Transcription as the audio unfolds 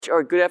All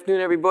right, good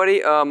afternoon,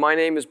 everybody. My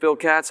name is Bill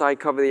Katz. I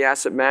cover the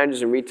asset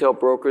managers and retail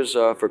brokers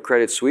for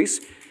Credit Suisse.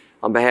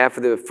 On behalf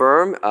of the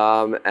firm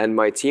and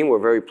my team, we're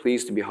very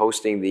pleased to be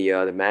hosting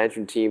the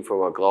management team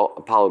from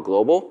Apollo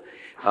Global.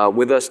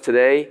 With us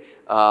today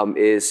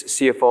is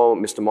CFO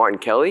Mr. Martin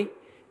Kelly,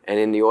 and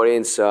in the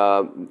audience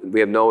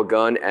we have Noah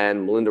Gunn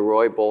and Melinda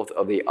Roy, both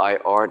of the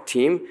IR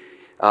team.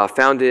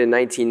 Founded in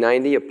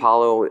 1990,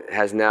 Apollo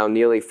has now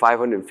nearly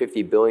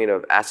 $550 billion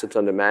of assets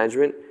under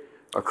management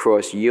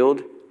across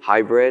yield,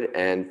 hybrid,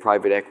 and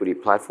private equity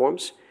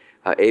platforms.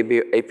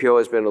 APO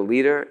has been a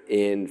leader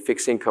in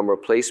fixed income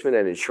replacement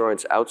and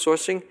insurance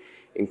outsourcing,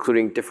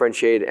 including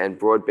differentiated and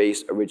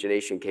broad-based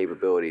origination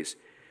capabilities.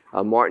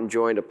 Martin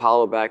joined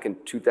Apollo back in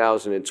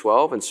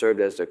 2012 and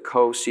served as the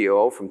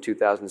co-COO from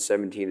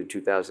 2017 to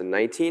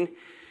 2019.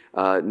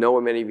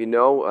 Noah, many of you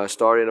know,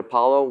 started in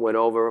Apollo, went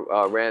over,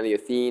 ran the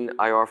Athene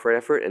IR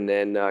effort, and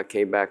then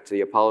came back to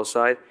the Apollo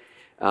side.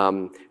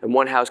 And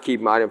one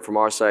housekeeping item from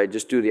our side,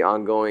 just due to the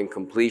ongoing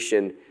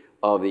completion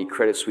of the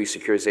Credit Suisse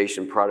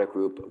securitization product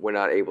group, we're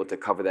not able to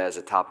cover that as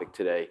a topic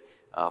today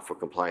for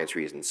compliance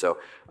reasons. So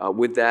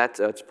with that,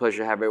 it's a pleasure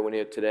to have everyone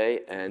here today.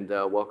 And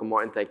welcome,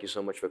 Martin. Thank you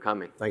so much for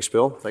coming. Thanks,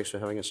 Bill. Thanks for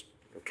having us.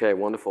 Okay,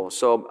 wonderful.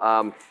 So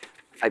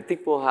I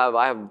think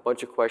I have a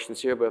bunch of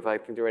questions here, but if I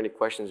think there are any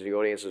questions in the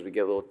audience as we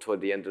get a little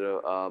toward the end of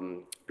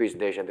the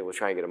presentation, I think we'll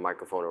try and get a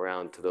microphone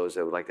around to those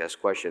that would like to ask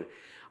a question.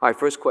 All right,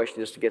 first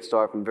question, just to get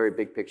started from a very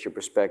big picture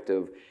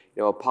perspective.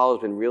 You know, Apollo's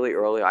been really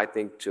early, I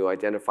think, to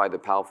identify the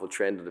powerful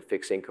trend of the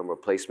fixed income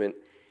replacement,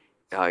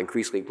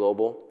 increasingly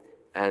global,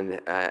 and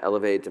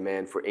elevated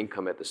demand for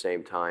income at the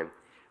same time.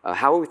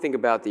 How will we think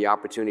about the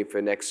opportunity for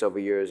the next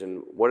several years,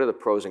 and what are the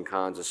pros and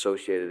cons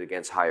associated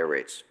against higher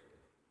rates?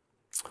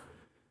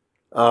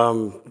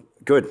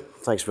 Good.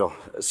 Thanks, Bill.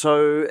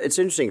 So it's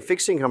interesting.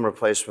 Fixed income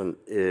replacement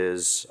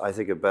is, I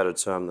think, a better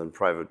term than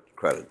private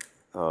credit.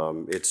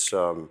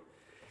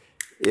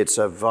 It's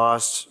a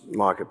vast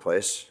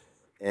marketplace,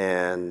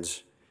 and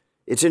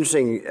it's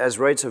interesting, as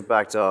rates have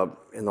backed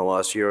up in the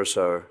last year or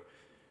so,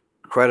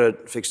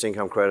 fixed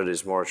income credit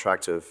is more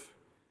attractive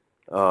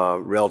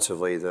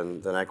relatively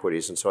than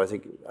equities. And so I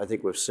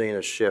think we've seen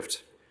a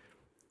shift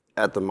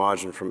at the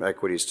margin from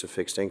equities to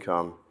fixed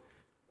income.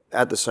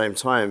 At the same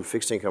time,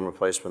 fixed income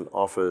replacement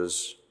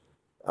offers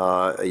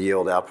a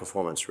yield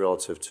outperformance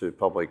relative to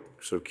public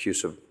sort of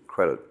CUSIP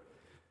credit.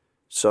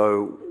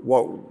 So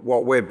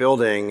what we're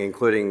building,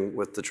 including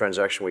with the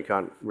transaction we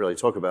can't really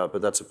talk about,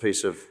 but that's a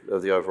piece of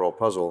the overall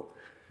puzzle,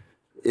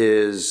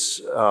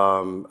 is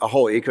a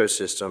whole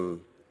ecosystem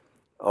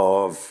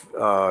of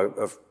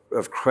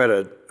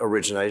credit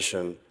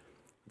origination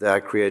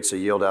that creates a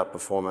yield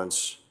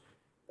outperformance,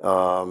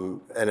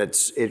 and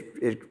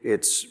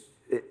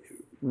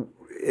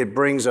it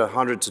brings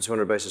 100 to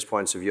 200 basis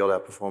points of yield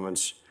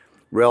outperformance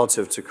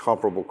relative to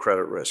comparable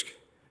credit risk.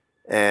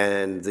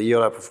 And the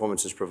yield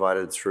outperformance is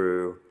provided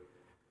through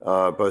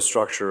both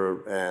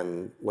structure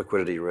and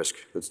liquidity risk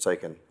that's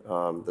taken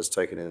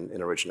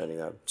in originating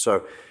that.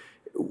 So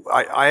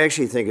I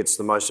actually think it's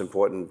the most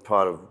important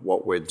part of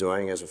what we're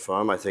doing as a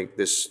firm. I think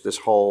this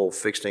whole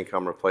fixed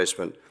income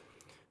replacement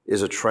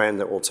is a trend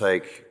that will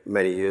take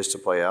many years to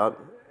play out.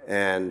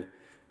 And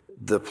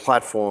the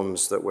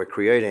platforms that we're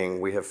creating,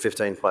 we have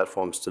 15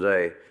 platforms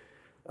today,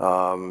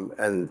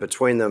 and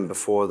between them,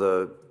 before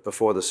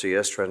the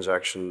CS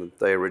transaction,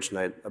 they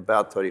originate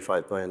about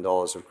 $35 billion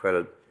of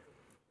credit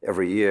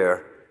every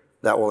year.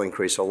 That will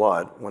increase a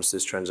lot once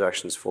this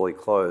transaction is fully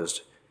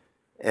closed,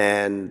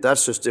 and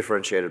that's just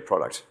differentiated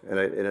product, and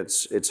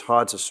it's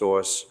hard to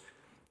source.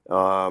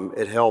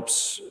 It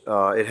helps.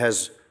 It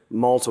has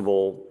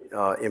multiple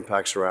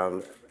impacts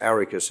around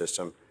our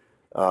ecosystem.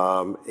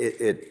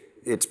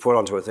 It's put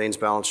onto Athene's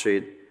balance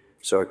sheet,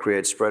 so it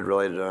creates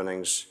spread-related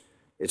earnings.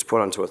 It's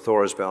put onto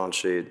Athora's balance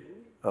sheet,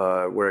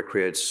 where it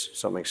creates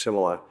something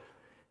similar.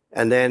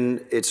 And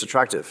then it's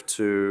attractive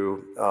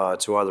to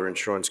other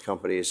insurance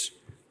companies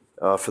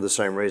for the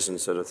same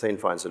reasons that Athene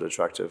finds it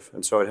attractive.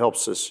 And so it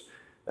helps us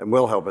and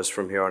will help us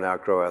from here on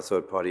out grow our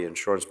third-party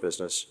insurance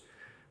business.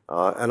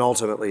 And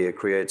ultimately, it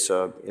creates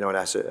an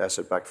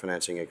asset-backed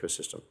financing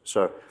ecosystem.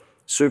 So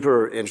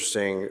super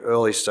interesting,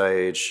 early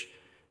stage,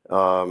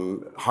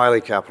 highly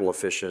capital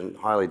efficient,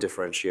 highly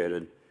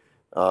differentiated.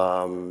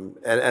 And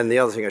the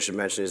other thing I should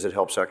mention is it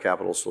helps our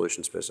capital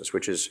solutions business,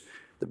 which is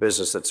the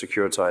business that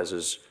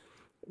securitizes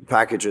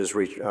packages,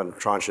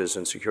 tranches,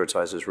 and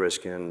securitizes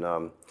risk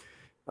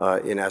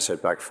in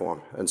asset-backed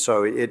form. And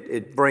so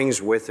it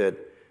brings with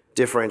it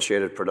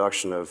differentiated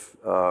production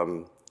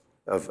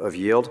of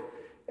yield,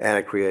 and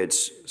it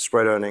creates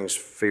spread earnings,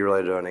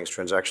 fee-related earnings,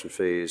 transaction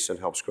fees, and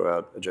helps grow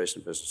out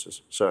adjacent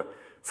businesses. So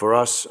for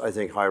us, I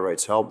think high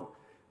rates help,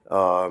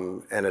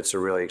 and it's a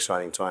really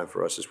exciting time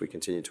for us as we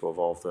continue to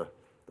evolve the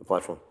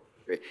platform.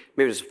 Great.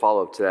 Maybe just a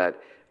follow-up to that.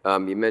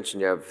 You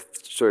mentioned you have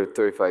sort of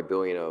 $35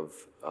 billion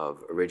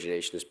of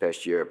origination this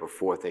past year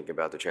before thinking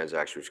about the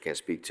transaction, which you can't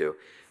speak to.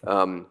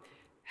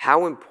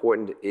 How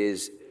important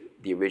is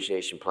the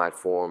origination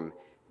platform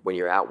when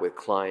you're out with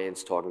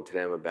clients, talking to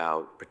them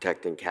about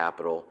protecting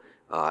capital,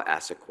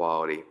 asset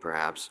quality,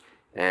 perhaps?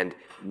 And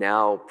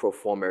now, pro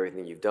forma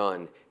everything you've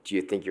done, do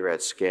you think you're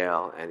at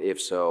scale? And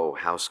if so,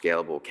 how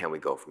scalable can we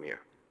go from here?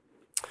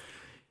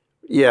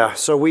 Yeah,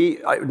 so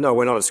no,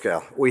 we're not at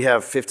scale. We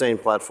have 15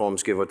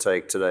 platforms, give or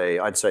take, today.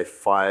 I'd say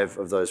 5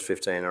 of those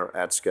 15 are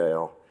at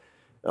scale.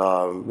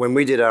 When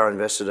we did our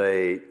Investor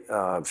Day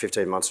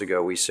 15 months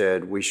ago, we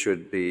said we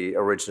should be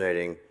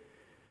originating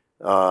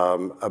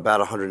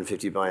about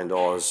 $150 billion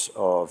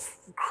of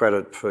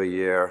credit per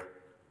year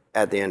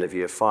at the end of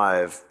year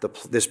 5.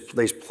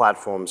 These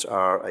platforms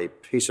are a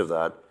piece of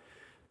that,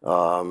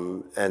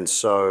 and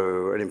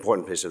so an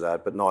important piece of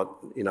that, but not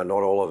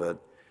all of it.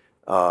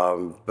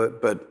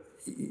 But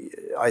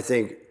I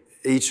think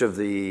each of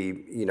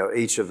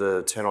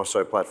the 10 or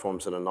so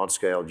platforms that are not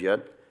scaled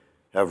yet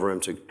have room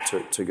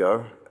to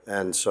go,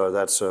 and so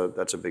that's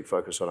a big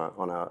focus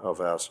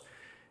of ours.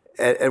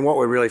 And what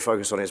we're really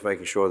focused on is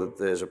making sure that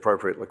there's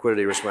appropriate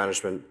liquidity risk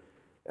management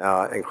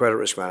and credit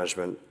risk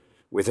management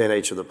within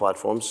each of the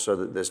platforms, so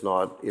that there's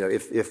not,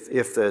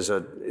 if there's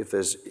a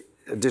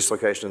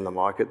dislocation in the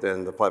market,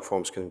 then the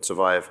platforms can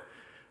survive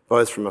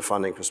both from a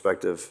funding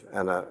perspective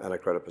and a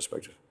credit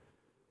perspective.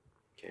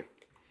 Okay.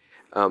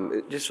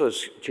 Just so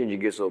it's changing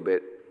gears a little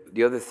bit,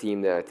 the other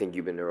theme that I think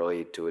you've been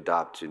early to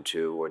adapt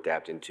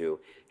into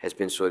has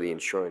been sort of the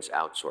insurance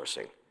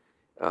outsourcing.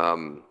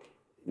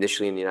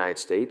 Initially in the United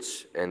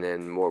States, and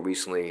then more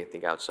recently, I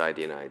think outside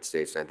the United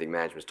States. And I think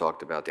management's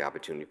talked about the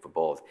opportunity for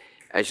both.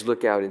 As you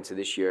look out into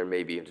this year and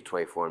maybe into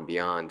 24 and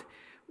beyond,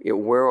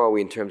 where are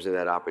we in terms of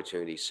that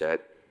opportunity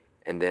set?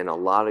 And then a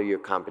lot of your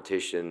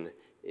competition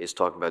is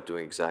talking about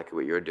doing exactly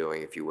what you're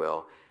doing, if you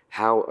will.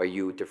 How are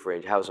you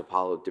how is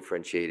Apollo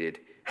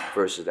differentiated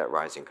versus that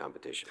rising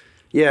competition?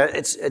 Yeah,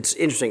 it's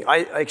interesting.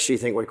 I actually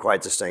think we're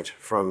quite distinct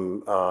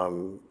from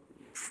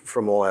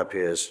all our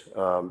peers.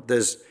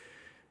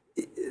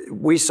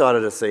 We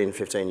started Athene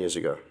 15 years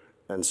ago,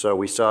 and so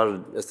we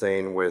started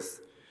Athene with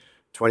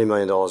 $20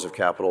 million of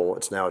capital.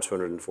 It's now a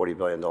 $240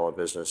 billion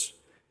business.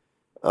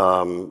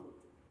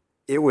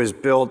 It was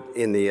built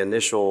in the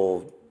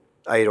initial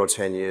 8 or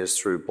 10 years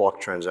through block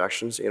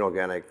transactions,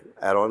 inorganic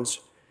add-ons,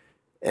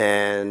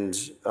 and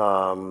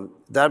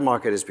that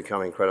market has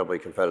become incredibly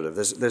competitive.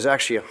 There's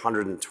actually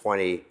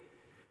 120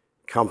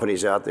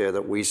 companies out there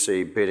that we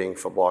see bidding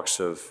for blocks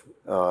of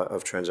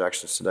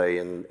transactions today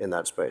in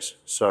that space.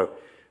 So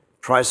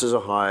prices are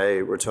high,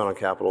 return on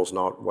capital is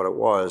not what it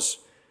was.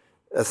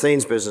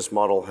 Athene's business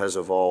model has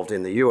evolved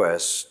in the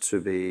US to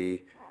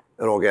be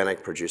an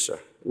organic producer.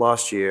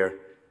 Last year,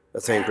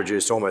 Athene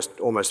produced almost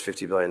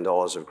 $50 billion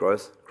of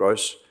growth,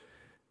 gross,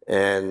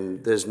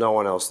 and there's no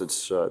one else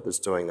that's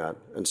doing that.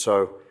 And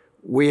so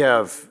we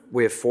have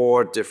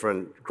 4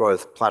 different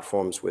growth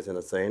platforms within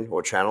Athene,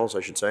 or channels,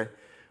 I should say.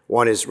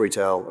 One is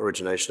retail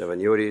origination of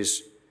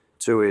annuities.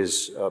 2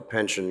 is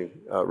pension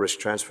risk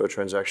transfer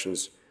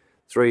transactions.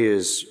 3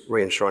 is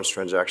reinsurance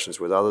transactions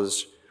with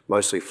others,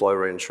 mostly flow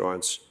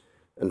reinsurance.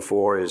 And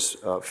 4 is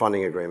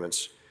funding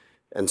agreements.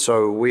 And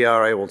so we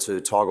are able to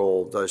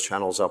toggle those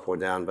channels up or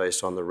down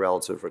based on the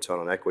relative return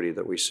on equity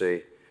that we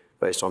see,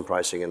 based on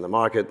pricing in the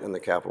market and the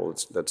capital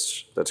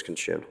that's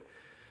consumed.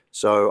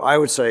 So I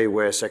would say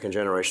we're second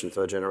generation,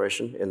 third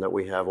generation, in that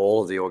we have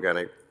all of the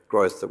organic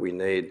growth that we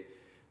need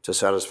to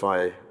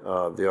satisfy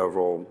the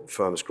overall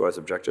firm's growth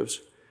objectives,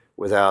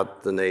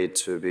 without the need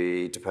to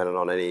be dependent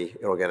on any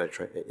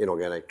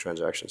inorganic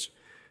transactions.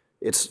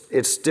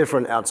 It's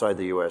different outside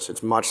the US.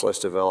 It's much less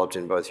developed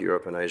in both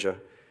Europe and Asia.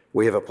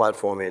 We have a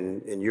platform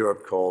in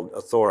Europe called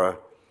Athora,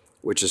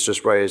 which has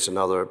just raised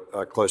another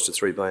close to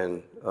 3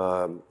 billion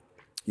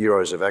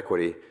euros of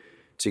equity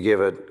to give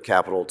it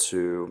capital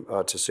to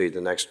seed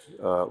the next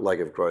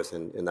leg of growth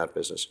in that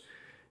business.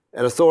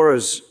 And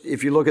Athora's,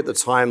 if you look at the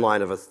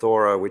timeline of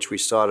Athora, which we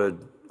started,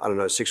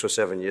 6 or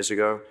 7 years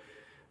ago,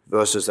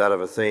 versus that of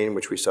Athene,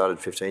 which we started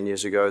 15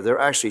 years ago, they're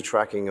actually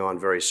tracking on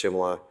very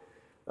similar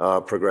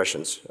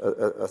progressions.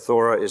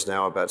 Athora is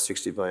now about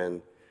 60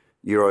 billion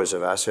euros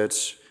of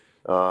assets,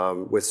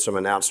 with some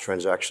announced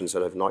transactions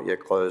that have not yet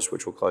closed,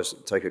 which will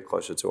take it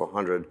closer to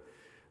 100.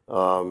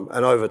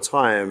 And over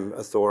time,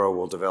 Athora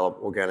will develop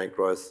organic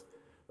growth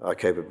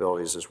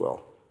capabilities as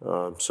well.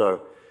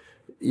 So,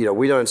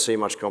 we don't see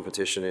much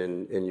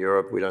competition in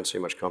Europe. We don't see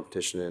much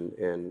competition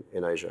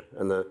in Asia.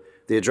 And the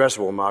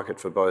addressable market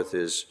for both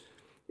is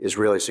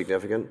really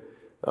significant,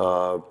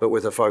 but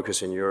with a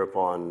focus in Europe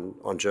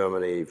on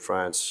Germany,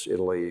 France,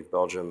 Italy,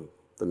 Belgium,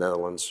 the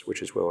Netherlands,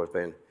 which is where we've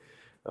been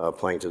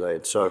playing to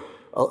date. So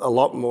a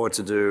lot more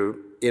to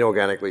do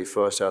inorganically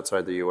first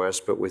outside the US,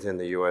 but within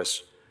the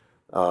US,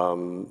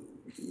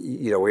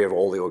 we have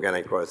all the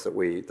organic growth that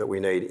we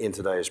need in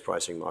today's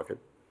pricing market.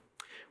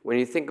 When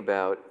you think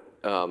about,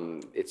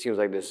 it seems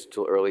like this is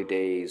still early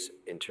days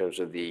in terms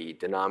of the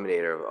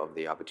denominator of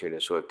the opportunity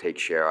to sort of take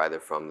share either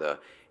from the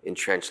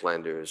entrenched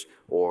lenders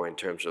or in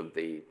terms of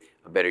a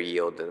better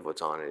yield than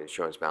what's on an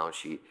insurance balance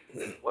sheet.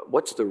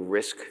 What's the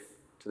risk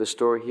to the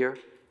story here?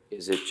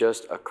 Is it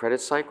just a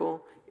credit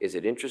cycle? Is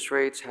it interest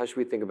rates? How should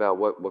we think about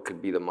what could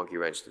be the monkey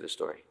wrench to the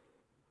story?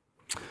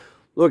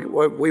 Look,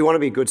 we want to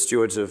be good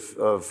stewards of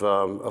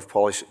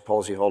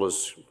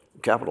policyholders'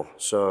 capital.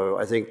 So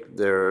I think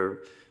there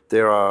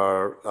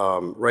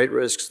are rate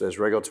risks, there's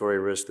regulatory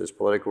risk, there's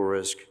political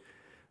risk.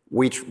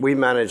 We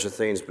manage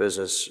Athene's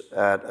business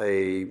at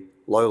a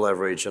low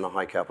leverage and a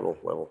high capital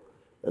level.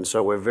 And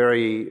so we're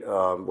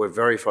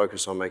very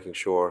focused on making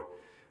sure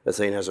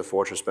Athene has a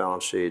fortress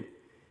balance sheet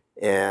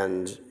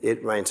and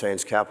it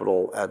maintains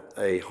capital at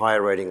a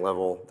higher rating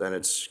level than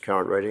its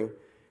current rating.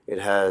 It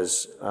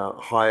has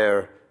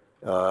higher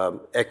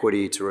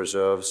equity to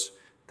reserves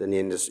than the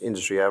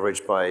industry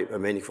average by a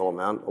meaningful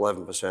amount,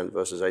 11%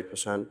 versus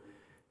 8%.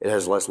 It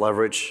has less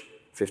leverage,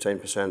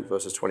 15%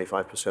 versus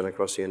 25%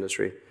 across the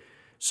industry.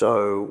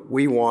 So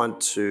we want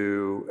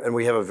to, and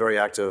we have a very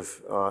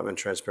active and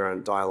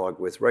transparent dialogue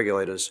with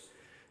regulators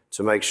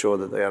to make sure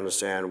that they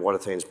understand what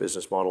Athene's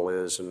business model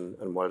is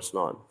and what it's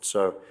not.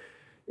 So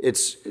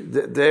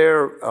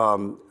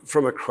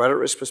from a credit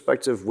risk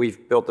perspective,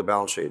 we've built the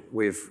balance sheet.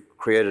 We've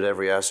created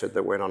every asset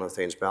that went on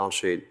Athene's balance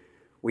sheet.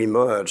 We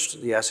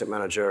merged the asset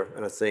manager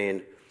and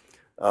Athene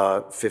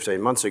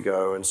 15 months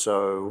ago, and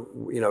so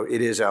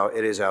it is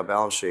our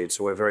balance sheet.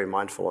 So we're very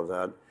mindful of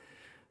that.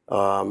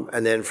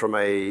 And then from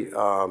a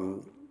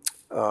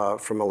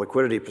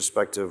liquidity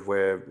perspective,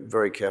 we're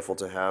very careful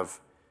to have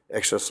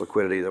excess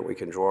liquidity that we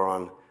can draw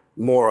on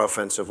more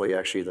offensively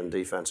actually than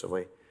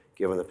defensively,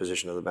 given the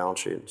position of the balance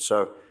sheet.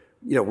 So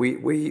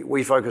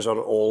we focus on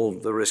all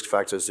the risk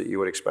factors that you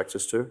would expect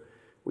us to.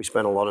 We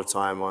spend a lot of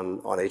time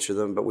on each of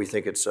them, but we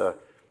think it's a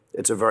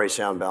very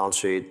sound balance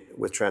sheet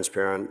with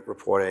transparent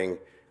reporting.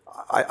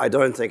 I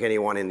don't think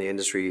anyone in the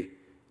industry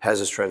has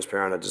as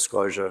transparent a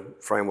disclosure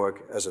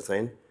framework as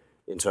Athene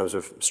in terms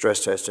of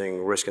stress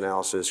testing, risk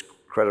analysis,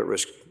 credit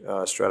risk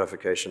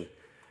stratification.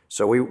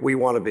 So we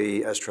want to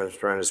be as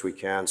transparent as we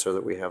can so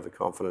that we have the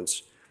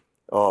confidence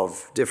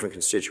of different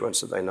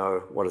constituents that they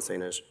know what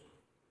Athene is.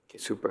 Okay,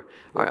 super.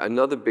 All right,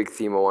 another big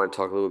theme I want to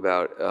talk a little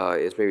about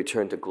is maybe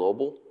turn to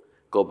global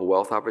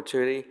wealth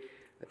opportunity.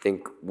 I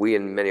think we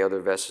and many other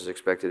investors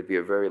expect it to be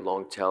a very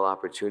long tail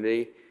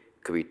opportunity.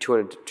 It could be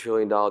 $200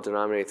 trillion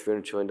denominated,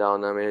 $300 trillion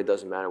denominated. It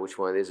doesn't matter which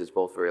one it is. It's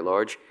both very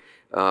large.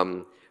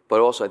 But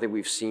also, I think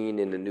we've seen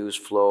in the news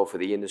flow for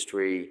the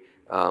industry,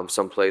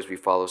 some plays we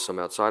follow, some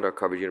outside our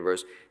coverage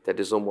universe, that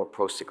there's a little more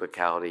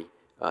pro-cyclicality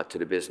to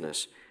the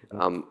business.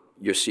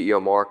 Your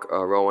CEO, Mark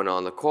Rowan,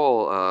 on the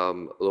call a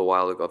little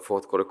while ago,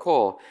 fourth quarter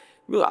call,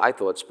 really, I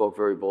thought, spoke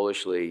very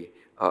bullishly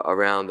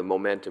around the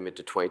momentum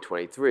into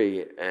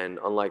 2023. And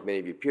unlike many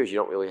of your peers, you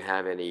don't really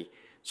have any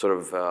sort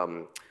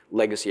of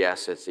legacy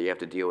assets that you have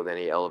to deal with,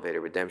 any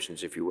elevated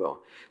redemptions, if you will.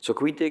 So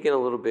can we dig in a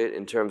little bit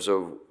in terms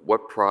of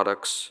what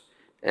products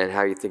and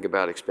how you think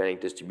about expanding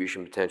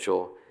distribution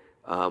potential,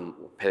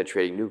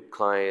 penetrating new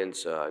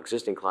clients,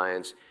 existing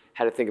clients,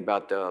 how to think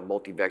about the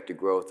multi-vector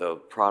growth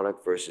of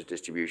product versus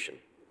distribution?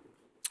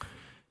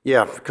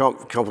 Yeah,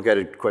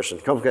 complicated question,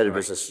 complicated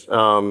business.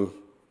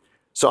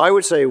 So I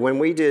would say when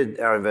we did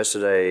our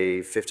Investor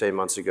Day 15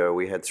 months ago,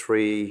 we had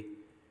 3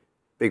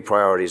 big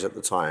priorities at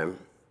the time,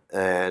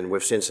 and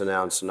we've since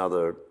announced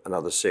another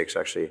 6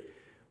 actually.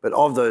 But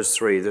of those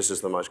 3, this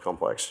is the most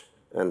complex.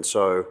 And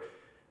so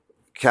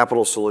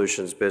Capital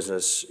Solutions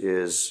business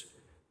is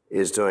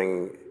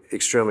doing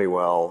extremely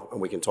well, and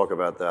we can talk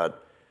about that.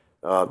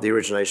 The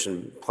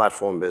origination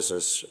platform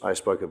business I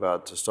spoke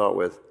about to start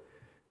with.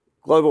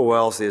 Global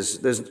wealth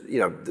there's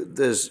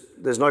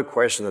no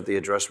question that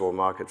the addressable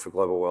market for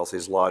global wealth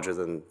is larger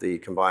than the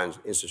combined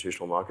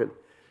institutional market.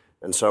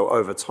 And so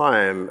over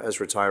time, as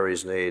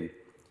retirees need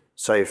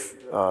safe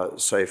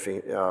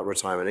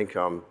retirement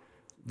income,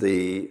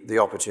 the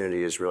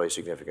opportunity is really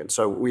significant.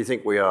 So we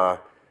think we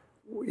are,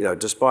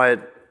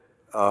 despite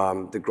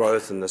the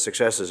growth and the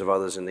successes of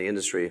others in the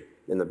industry,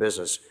 in the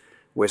business,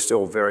 we're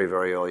still very,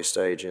 very early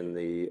stage in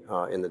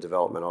the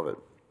development of it.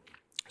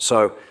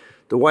 So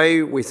the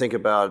way we think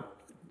about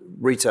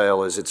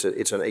retail is it's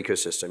an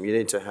ecosystem. You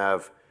need to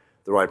have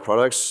the right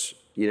products,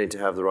 you need to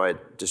have the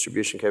right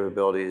distribution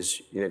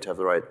capabilities, you need to have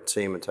the right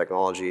team and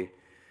technology,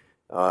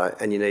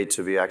 and you need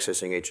to be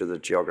accessing each of the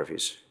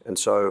geographies. And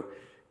so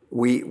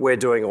we're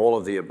doing all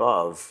of the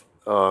above.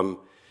 I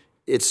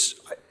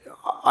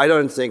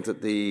don't think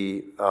that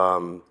the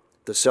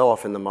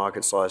sell-off in the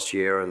markets last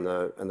year and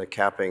the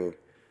capping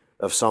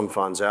of some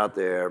funds out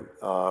there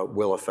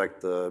will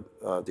affect the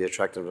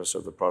attractiveness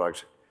of the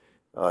product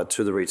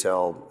to the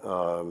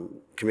retail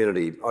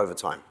community over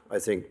time. I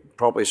think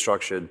properly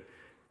structured,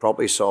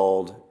 properly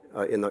sold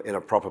in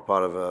a proper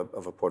part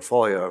of a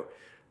portfolio,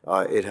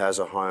 it has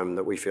a home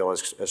that we feel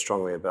as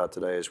strongly about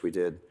today as we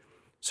did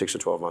 6 or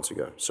 12 months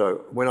ago.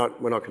 So we're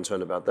not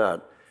concerned about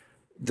that.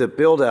 The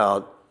build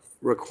out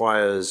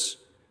requires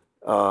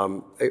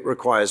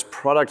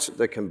product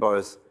that can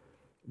both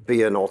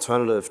be an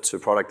alternative to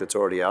product that's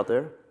already out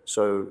there.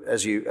 So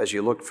as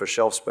you look for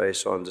shelf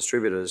space on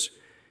distributors,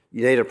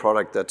 you need a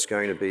product that's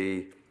going to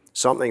be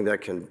something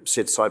that can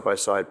sit side by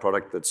side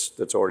product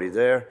that's already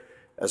there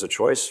as a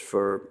choice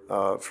for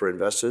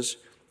investors.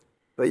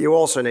 But you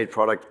also need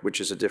product which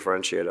is a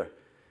differentiator.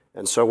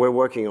 And so we're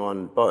working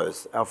on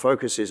both. Our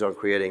focus is on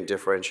creating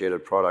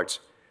differentiated products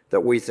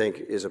that we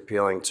think is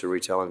appealing to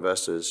retail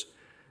investors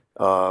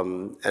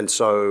And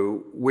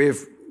so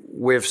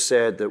we've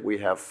said that we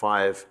have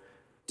 5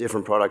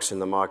 different products in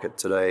the market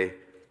today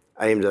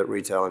aimed at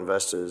retail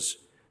investors.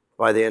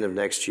 By the end of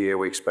next year,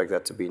 we expect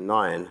that to be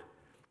 9.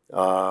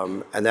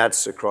 And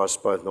that's across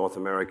both North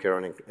America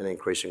and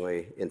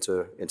increasingly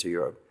into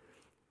Europe.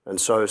 And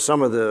so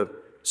some of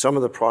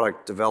the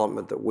product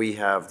development that we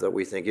have that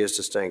we think is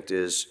distinct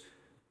is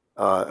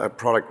a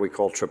product we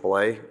call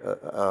AAA,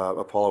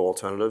 Apollo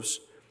Alternatives,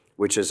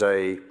 which is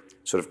a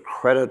sort of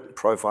credit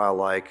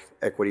profile-like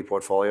equity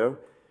portfolio,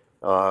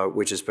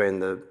 which has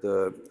been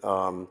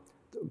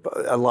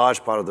a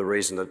large part of the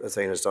reason that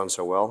Athene has done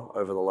so well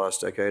over the last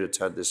decade. It's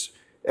had this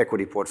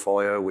equity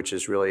portfolio, which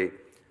is really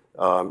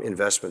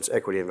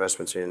equity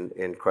investments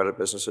in credit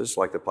businesses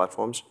like the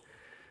platforms.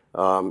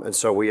 And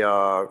so we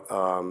are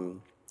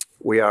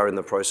in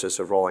the process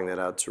of rolling that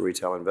out to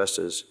retail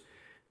investors.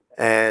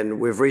 And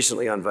we've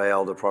recently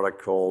unveiled a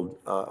product called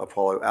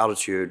Apollo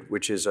Altitude,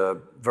 which is a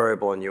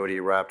variable annuity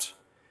wrapped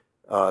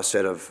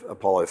set of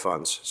Apollo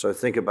funds. So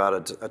think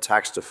about a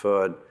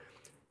tax-deferred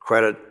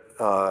credit,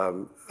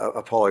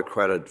 Apollo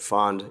credit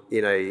fund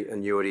in a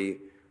annuity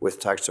with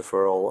tax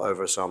deferral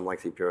over some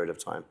lengthy period of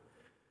time.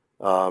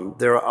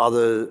 There are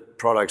other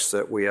products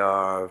that we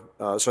are,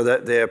 so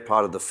that they're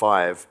part of the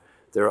 5.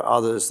 There are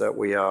others that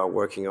we are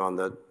working on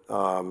that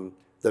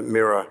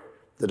mirror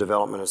the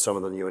development of some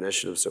of the new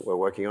initiatives that we're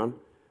working on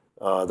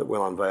that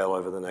we'll unveil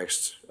over the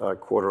next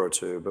quarter or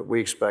 2. But we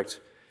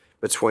expect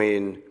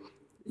between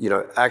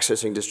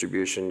accessing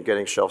distribution,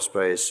 getting shelf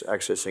space,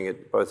 accessing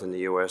it both in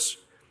the U.S.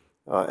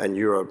 And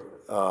Europe,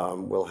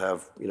 will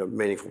have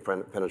meaningful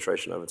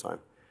penetration over time.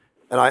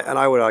 And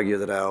I would argue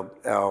that our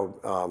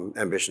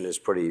ambition is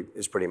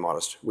pretty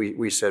modest.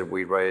 We said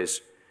we'd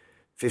raise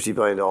 $50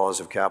 billion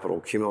of capital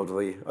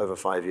cumulatively over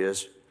 5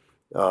 years.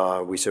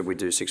 We said we'd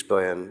do $6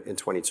 billion in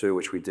 22,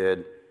 which we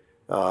did.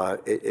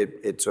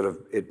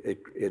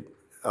 It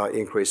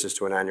increases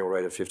to an annual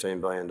rate of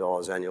 $15 billion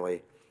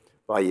annually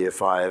by year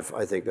 5.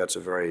 I think that's a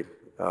very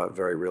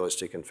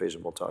realistic and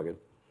feasible target.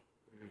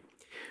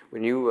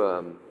 When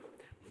you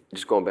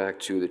just going back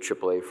to the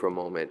AAA for a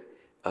moment,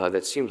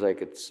 that seems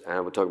like it's,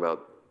 and we'll talk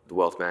about the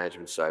wealth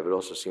management side, but it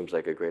also seems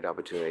like a great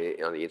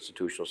opportunity on the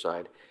institutional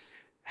side.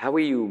 How are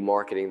you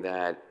marketing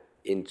that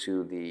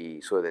into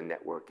the sort of the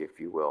network, if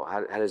you will?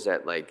 How does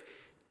that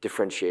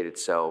differentiate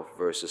itself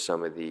versus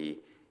some of the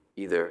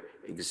either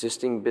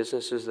existing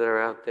businesses that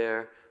are out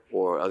there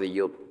or other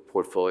yield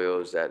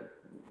portfolios that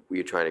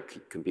you're trying to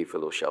compete for a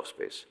little shelf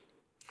space?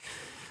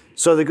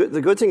 So the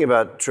good thing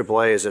about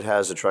AAA is it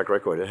has a track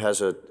record. It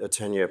has a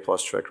 10-year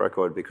plus track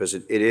record because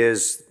it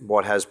is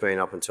what has been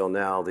up until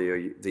now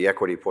the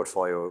equity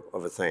portfolio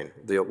of Athene,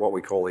 what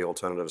we call the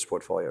alternatives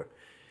portfolio.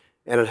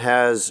 And it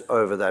has,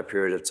 over that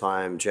period of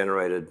time,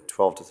 generated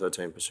 12 to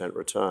 13%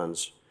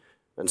 returns.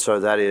 And so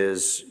that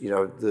is,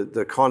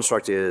 the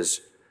construct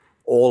is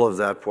all of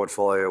that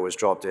portfolio was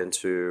dropped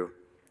into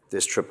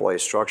this AAA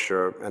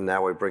structure, and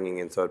now we're bringing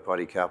in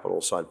third-party capital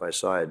side by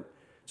side,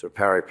 sort of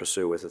pari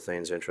passu with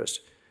Athene's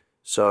interest.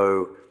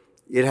 So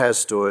it has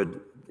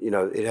stood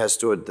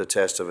the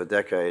test of a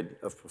decade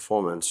of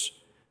performance,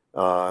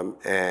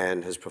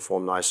 and has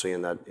performed nicely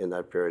in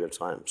that period of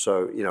time.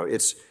 So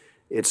it's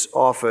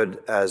offered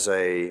as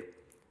a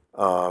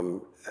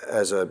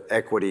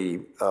equity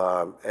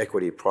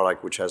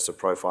product which has the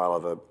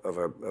profile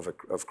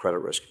of credit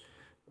risk,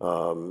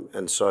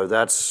 and so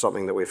that's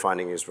something that we're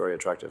finding is very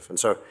attractive. And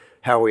so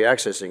how are we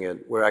accessing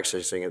it? We're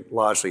accessing it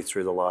largely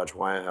through the large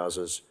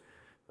wirehouses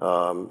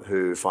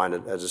who find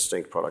it a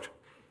distinct product.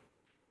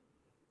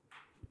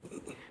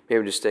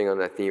 Maybe just staying on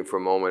that theme for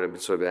a moment, I've been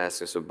sort of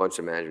asking a bunch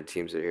of management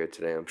teams that are here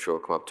today, I'm sure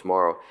will come up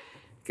tomorrow.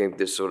 I think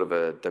there's sort of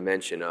a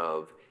dimension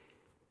of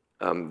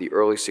the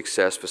early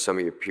success for some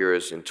of your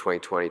peers in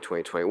 2020,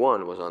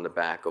 2021 was on the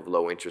back of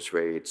low interest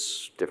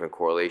rates, different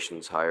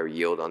correlations, higher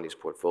yield on these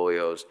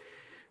portfolios.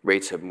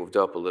 Rates have moved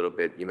up a little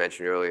bit. You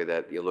mentioned earlier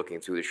that you're looking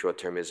through the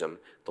short-termism.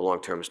 The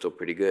long-term is still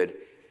pretty good.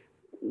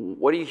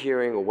 What are you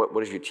hearing, or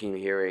what is your team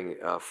hearing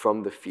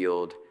from the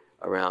field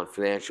around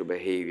financial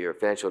behavior,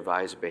 financial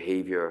advisor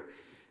behavior,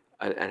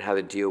 and how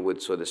to deal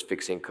with sort of this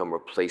fixed income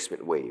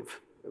replacement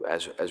wave?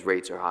 As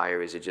rates are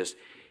higher, is it just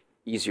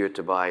easier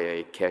to buy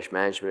a cash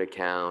management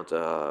account,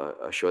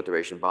 a short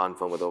duration bond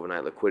fund with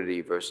overnight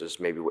liquidity versus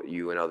maybe what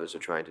you and others are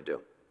trying to do?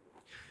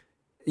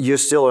 You're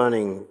still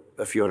earning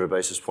a few hundred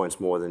basis points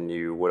more than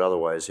you would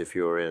otherwise if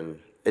you were in.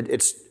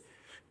 It's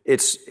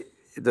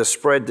the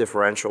spread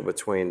differential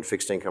between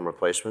fixed income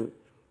replacement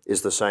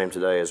is the same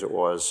today as it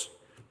was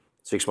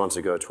 6 months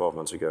ago, 12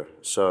 months ago.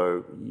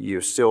 So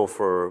you're still,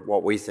 for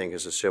what we think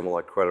is a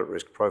similar credit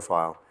risk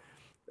profile,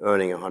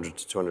 earning 100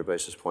 to 200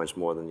 basis points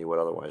more than you would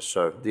otherwise.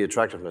 So the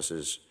attractiveness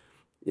is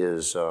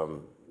in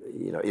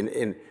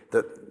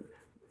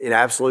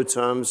absolute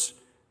terms,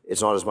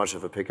 it's not as much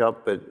of a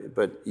pickup,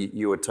 but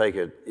you would take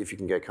it if you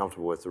can get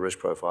comfortable with the risk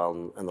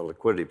profile and the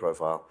liquidity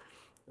profile.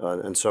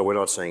 And so we're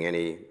not seeing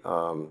any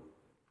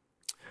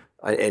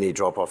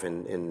drop-off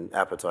in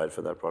appetite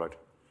for that product.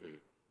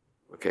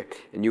 Okay,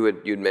 and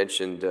you'd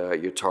mentioned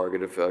your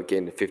target of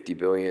getting to $50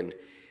 billion.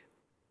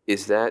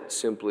 Is that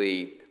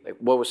simply, like,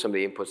 what were some of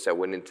the inputs that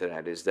went into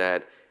that? Is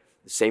that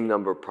the same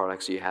number of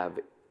products you have,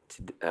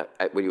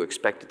 what you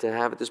expected to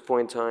have at this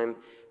point in time?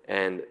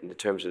 And in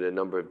terms of the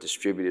number of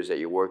distributors that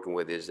you're working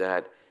with, is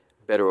that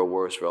better or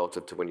worse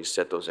relative to when you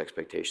set those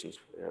expectations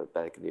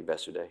back in the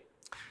Investor Day?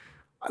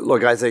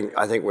 Look, I think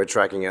we're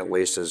tracking at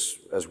least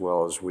as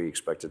well as we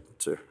expected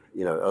to.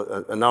 You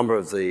know, a number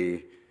of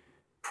the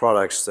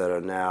products that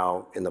are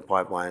now in the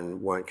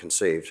pipeline weren't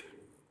conceived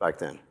back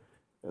then.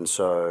 And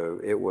so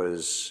it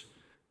was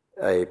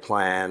a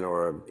plan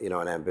or, you know,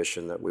 an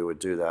ambition that we would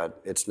do that.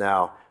 It's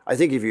now, I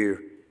think if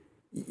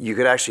you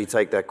could actually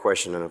take that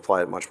question and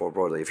apply it much more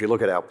broadly. If you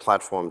look at our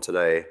platform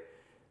today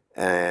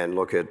and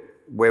look at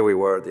where we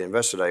were at the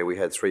Investor Day, we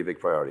had three big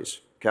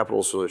priorities: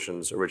 capital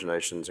solutions,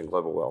 originations, and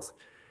global wealth.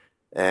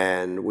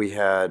 And we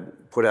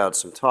had put out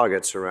some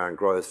targets around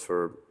growth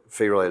for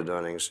fee-related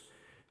earnings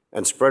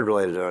and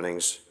spread-related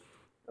earnings.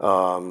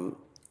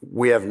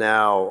 We have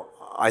now,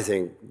 I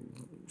think,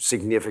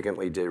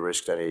 significantly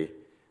de-risked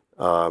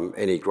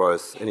any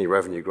growth, any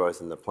revenue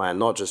growth in the plan,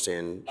 not just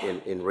in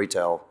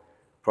retail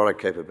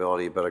product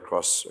capability, but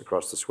across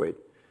the suite.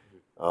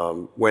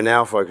 We're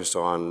now focused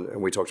on,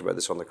 and we talked about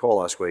this on the call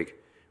last week,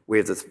 we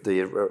have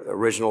the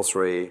original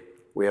three,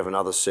 we have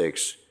another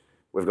six.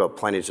 We've got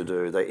plenty to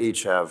do. They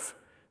each have,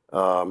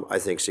 I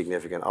think,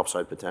 significant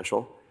upside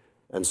potential.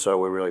 And so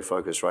we're really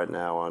focused right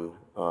now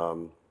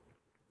on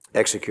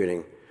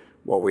executing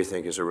what we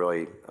think is a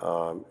really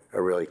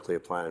clear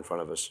plan in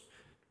front of us.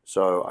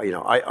 So, you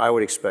know, I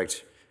would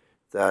expect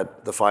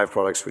that the 5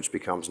 products, which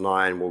becomes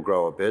 9, will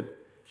grow a bit.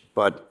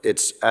 But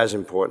it's as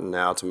important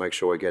now to make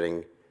sure we're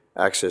getting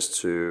access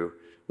to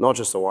not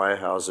just the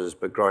wirehouses,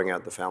 but growing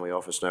out the family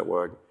office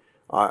network,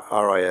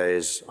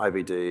 RIAs,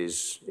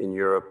 IBDs in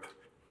Europe,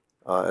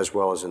 as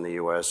well as in the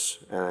US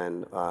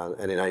and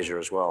in Asia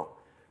as well.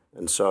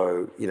 And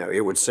so, you know, it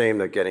would seem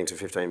that getting to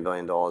 $15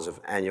 billion of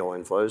annual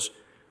inflows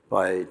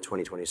by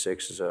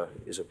 2026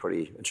 is a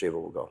pretty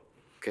achievable goal.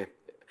 Okay.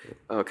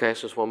 Can I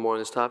ask just one more on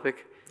this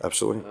topic?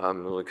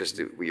 Absolutely. Because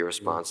your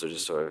response are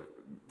just sort of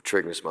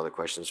triggering some other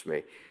questions for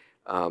me.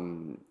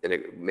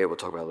 Maybe we'll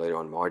talk about it later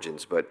on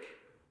margins, but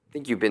I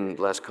think you've been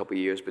the last couple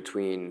of years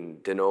between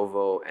de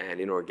novo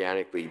and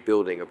inorganically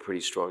building a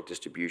pretty strong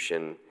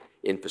distribution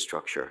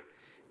infrastructure.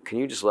 Can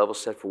you just level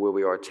set for where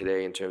we are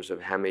today in terms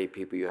of how many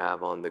people you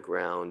have on the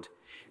ground?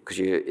 Because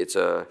you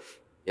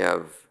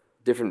have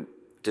different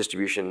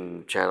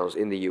distribution channels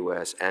in the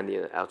U.S. and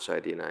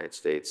outside the United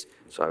States.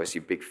 So obviously,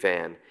 big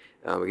fan.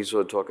 We can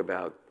sort of talk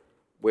about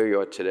where you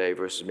are today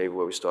versus maybe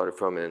where we started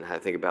from, and how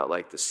to think about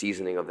like the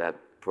seasoning of that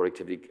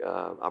productivity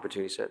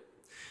opportunity set.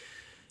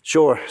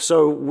 Sure.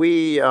 So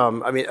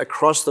I mean,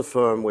 across the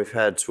firm, we've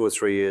had 2 or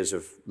 3 years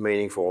of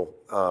meaningful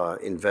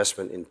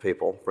investment in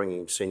people,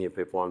 bringing senior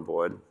people on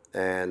board,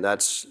 and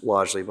that's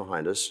largely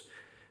behind us.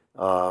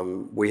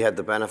 We had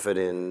the benefit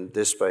in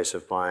this space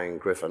of buying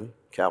Griffin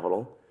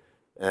Capital,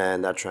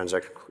 and that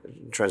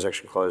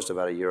transaction closed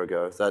about a year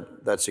ago.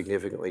 That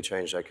significantly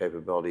changed our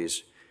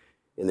capabilities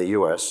in the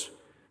U.S.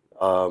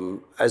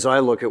 As I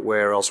look at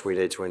where else we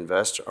need to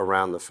invest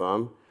around the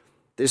firm,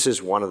 this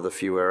is one of the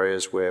few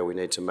areas where we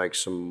need to make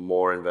some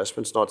more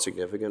investments, not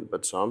significant,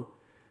 but some.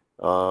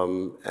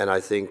 And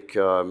I think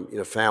you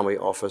know, family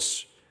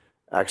office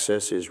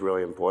access is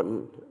really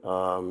important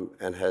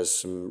and has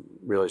some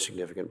really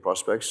significant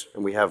prospects.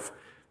 And we have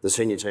the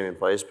senior team in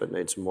place, but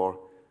need some more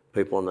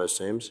people on those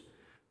teams.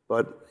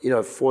 But you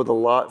know, for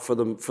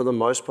the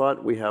most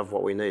part, we have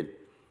what we need,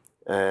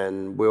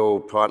 and we'll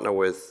partner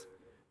with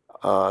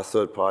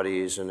third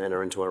parties and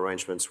enter into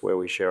arrangements where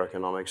we share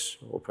economics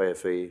or pay a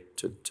fee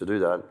to do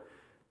that.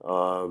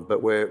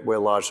 But we're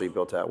largely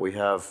built out. We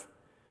have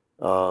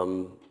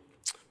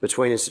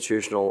between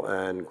institutional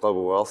and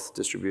global wealth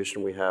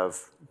distribution, we have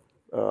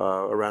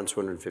around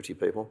 250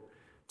 people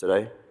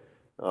today,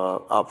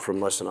 up from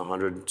less than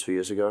 100 2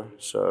 years ago.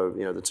 So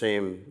you know, the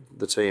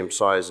team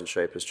size and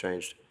shape has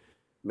changed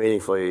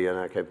meaningfully, and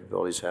our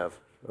capabilities have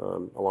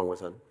along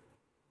with it.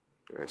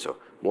 All right, so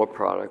more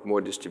product,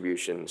 more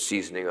distribution,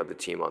 seasoning of the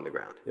team on the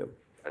ground. Yep.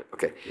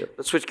 Okay, Yep.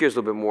 Let's switch gears a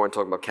little bit more and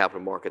talk about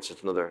capital markets.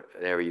 It's another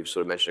area you've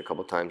sort of mentioned a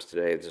couple of times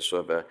today. It's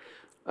sort of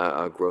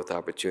a growth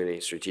opportunity,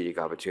 strategic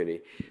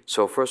opportunity.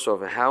 So first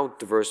off, how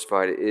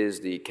diversified is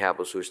the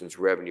capital solutions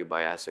revenue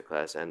by asset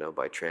class and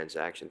by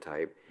transaction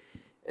type?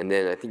 And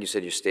then I think you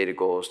said your stated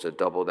goal is to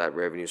double that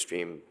revenue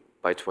stream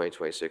by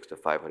 2026 to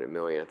 $500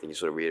 million. I think you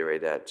sort of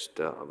reiterated that just,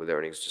 with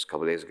earnings just a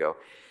couple of days ago.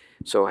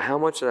 So how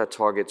much of that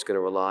target is going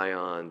to rely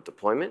on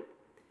deployment,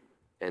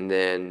 and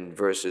then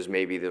versus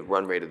maybe the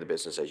run rate of the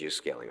business as you're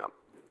scaling up?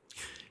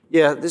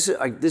 Yeah, this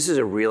is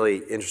a really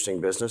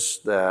interesting business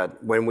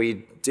that when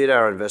we did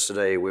our Investor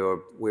Day, we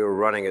were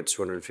running at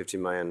 $250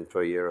 million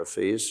per year of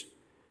fees,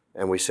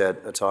 and we set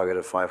a target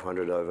of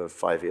 500 over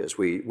 5 years.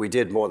 We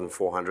did more than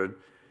 400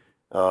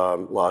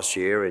 last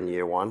year in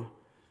year one.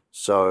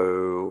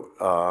 So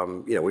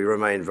you know, we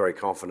remain very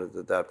confident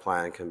that that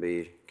plan can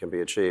be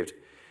achieved.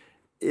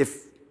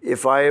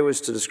 If I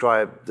was to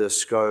describe the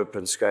scope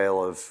and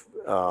scale of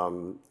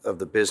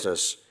the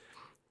business,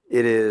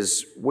 it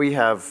is we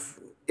have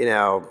in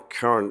our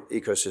current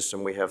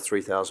ecosystem, we have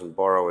 3,000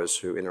 borrowers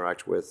who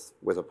interact with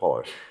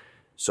Apollo.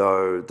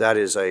 So that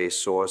is a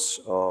source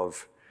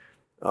of,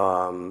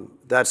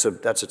 that's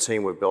a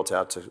team we've built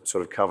out to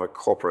sort of cover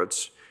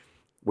corporates.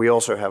 We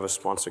also have a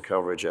sponsor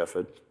coverage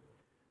effort.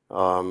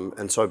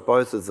 And so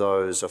both of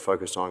those are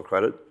focused on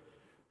credit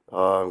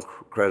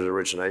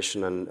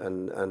origination,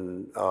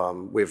 and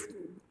we've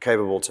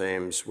capable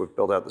teams. We've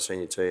built out the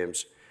senior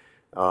teams.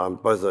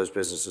 Both of those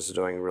businesses are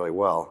doing really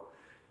well.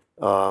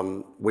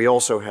 We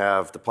also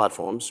have the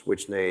platforms,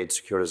 which need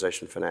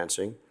securitization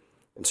financing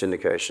and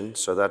syndication.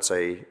 So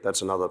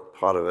that's another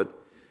part of it.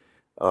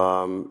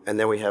 And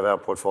then we have our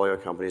portfolio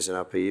companies in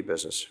our PE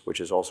business, which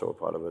is also a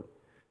part of it.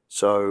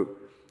 So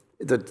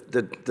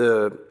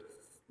the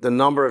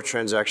number of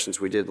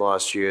transactions we did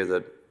last year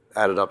that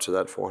added up to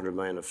that $400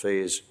 million of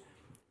fees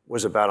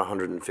was about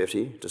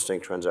 150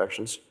 distinct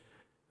transactions.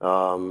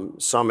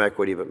 Some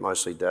equity, but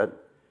mostly debt.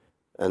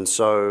 And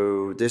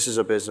so this is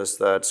a business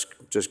that's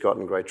just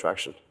gotten great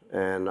traction.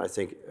 And I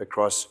think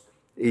across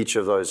each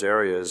of those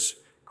areas,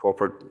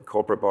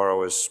 corporate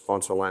borrowers,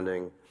 sponsor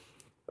lending,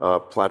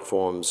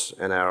 platforms,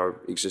 and our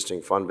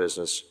existing fund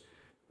business,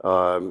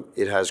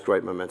 it has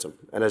great momentum.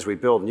 And as we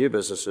build new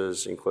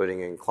businesses,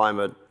 including in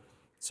climate,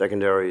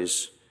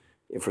 secondaries,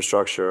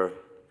 infrastructure,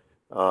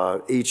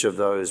 each of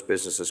those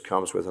businesses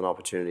comes with an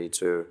opportunity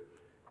to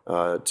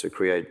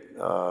create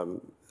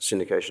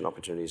syndication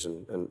opportunities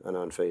and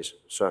earn fees.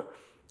 So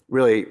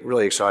really,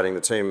 really exciting.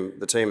 The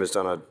team has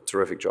done a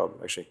terrific job,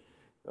 actually.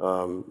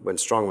 When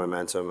strong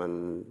momentum,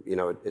 and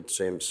it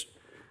seems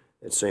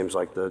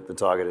like the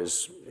target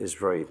is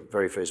very,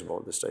 very feasible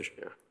at this stage.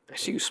 Yeah. I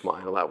see you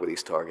smile a lot with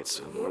these targets.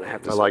 What I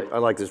have to say. I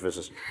like this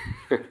business.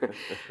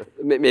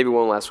 Maybe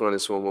one last one on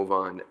this, we'll move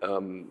on.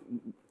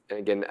 And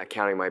again,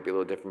 accounting might be a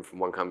little different from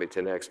one company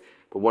to the next,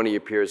 but one of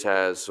your peers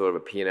has sort of a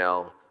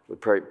P&L with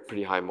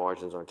pretty high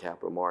margins on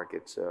capital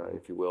markets,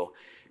 if you will.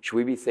 Should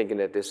we be thinking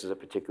that this is a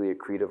particularly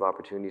accretive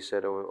opportunity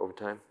set over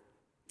time,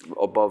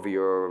 above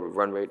your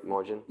run rate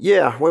margin?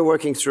 Yeah, we're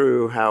working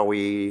through how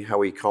we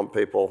comp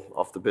people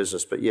off the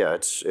business, but yeah,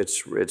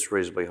 it's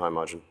reasonably high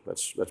margin.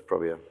 That's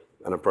probably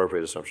an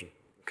appropriate assumption.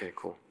 Okay,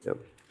 cool. Yep.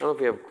 I don't know if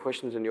you have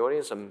questions in the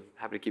audience. I'm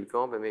happy to keep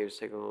going, but maybe just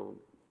take a little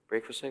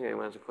break for a second.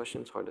 Anyone has a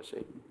question? It's hard to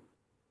see.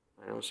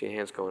 I don't see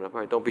hands going up.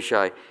 All right, don't be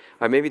shy. All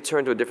right, maybe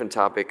turn to a different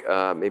topic,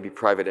 maybe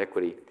private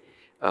equity.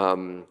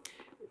 A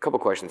couple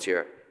questions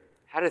here.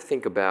 How to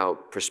think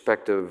about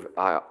prospective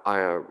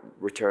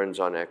returns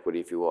on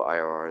equity, if you will,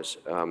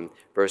 IRRs,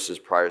 versus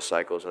prior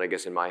cycles. And I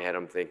guess in my head,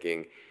 I'm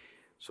thinking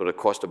sort of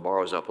cost of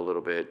borrows up a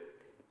little bit.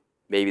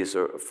 Maybe it's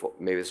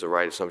the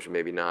right assumption,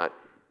 maybe not,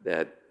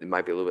 that there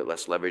might be a little bit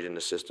less leverage in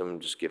the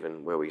system, just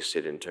given where we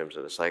sit in terms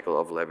of the cycle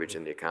of leverage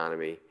in the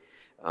economy.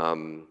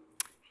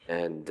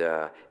 And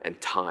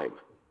time,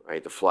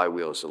 right? The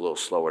flywheel is a little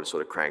slower to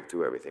sort of crank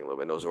through everything a little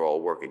bit. And those are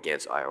all work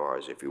against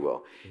IRRs, if you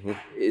will. Mm-hmm.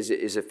 Is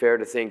it fair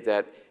to think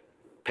that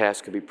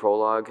past could be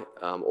prologue,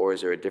 or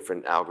is there a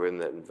different algorithm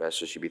that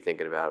investors should be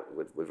thinking about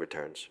with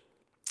returns?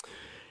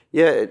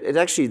 Yeah, it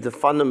actually, the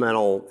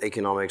fundamental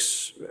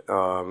economics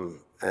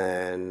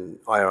and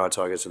IRR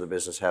targets of the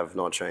business have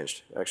not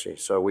changed, actually.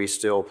 So we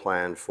still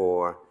plan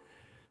for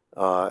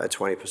a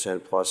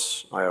 20%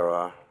 plus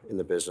IRR in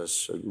the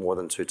business, more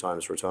than 2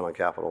 times return on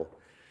capital.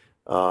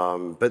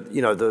 But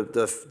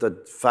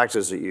the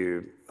factors that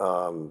you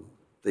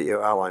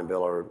outline,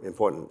 Bill, are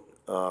important.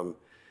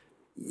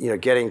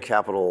 Getting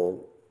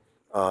capital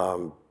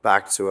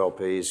back to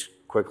LPs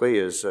quickly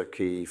is a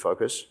key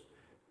focus,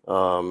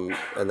 and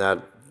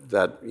that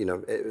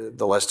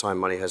the less time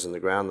money has in the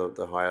ground,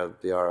 the higher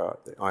the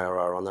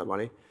IRR on that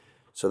money.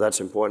 So that's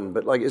important.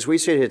 But as we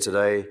sit here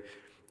today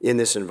in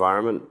this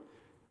environment,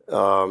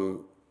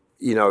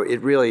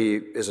 it really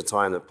is a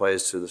time that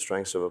plays to the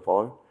strengths of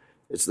Apollo.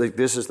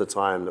 This is the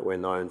time that we're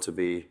known to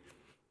be,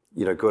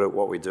 good at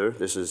what we do.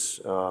 This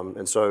is,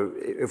 and so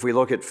if we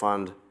look at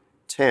Fund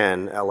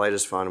 10, our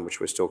latest fund, which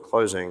we're still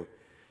closing,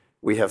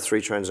 we have 3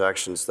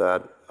 transactions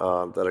that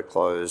are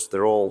closed.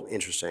 They're all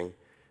interesting.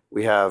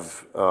 We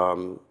have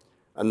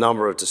a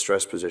number of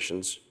distressed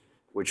positions,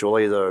 which will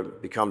either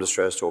become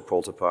distressed or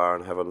pull to par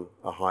and have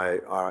a high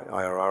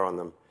IRR on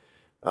them.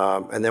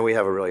 And then we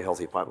have a really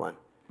healthy pipeline.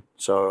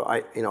 So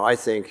I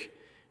think,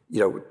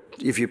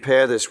 if you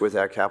pair this with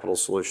our capital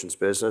solutions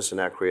business and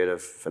our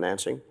creative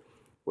financing,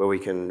 where we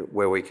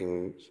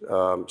can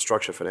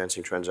structure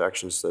financing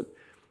transactions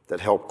that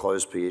help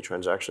close PE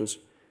transactions,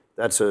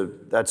 that's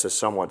a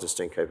somewhat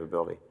distinct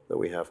capability that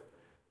we have.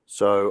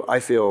 So I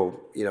feel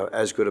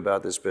as good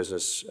about this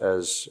business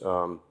as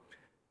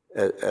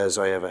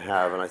I ever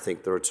have, and I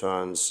think the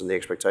returns and the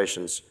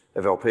expectations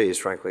of LPs,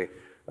 frankly,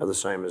 are the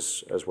same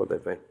as what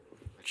they've been.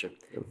 Gotcha.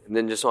 And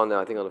then just on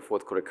the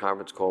fourth quarter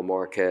conference call,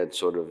 Mark had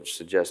sort of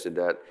suggested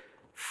that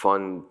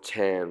Fund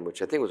 10,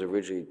 which I think was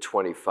originally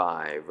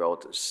 25,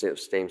 relative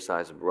same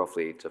size of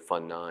roughly to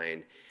Fund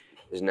 9,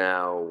 is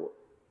now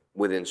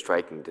within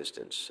striking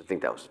distance. I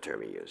think that was the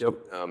term he used. Yep.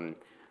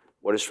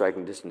 What does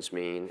striking distance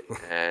mean?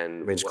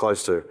 And it means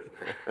close to.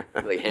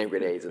 Like hand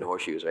grenades and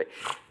horseshoes, right?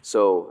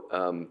 So,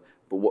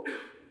 but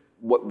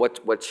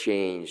what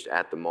changed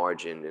at the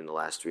margin in the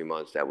last 3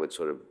 months that would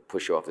sort of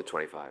push you off to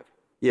 25?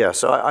 Yeah,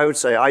 so I would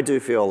say I do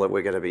feel that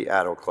we're going to be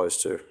at or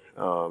close to.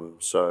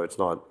 So it's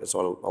not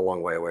a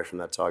long way away from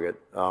that target.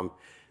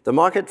 The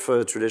market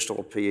for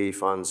traditional PE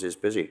funds is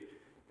busy,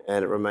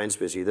 and it remains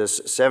busy. There's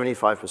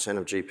 75%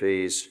 of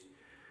GPs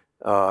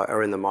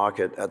are in the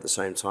market at the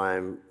same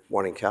time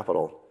wanting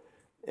capital,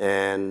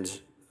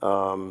 and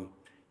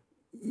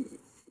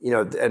and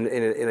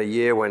in a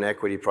year when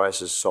equity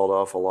prices sold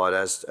off a lot,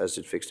 as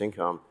did fixed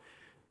income,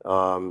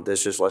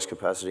 there's just less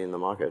capacity in the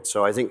market.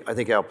 So I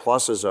think our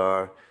pluses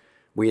are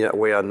we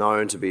are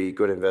known to be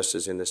good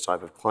investors in this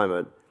type of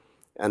climate,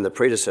 and the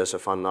predecessor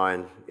Fund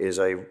 9 is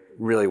a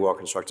really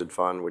well-constructed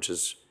fund, which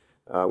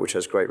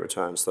has great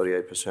returns,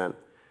 38%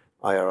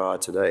 IRR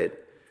to date.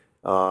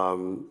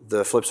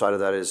 The flip side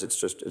of that is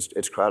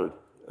it's crowded,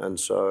 and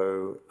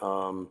so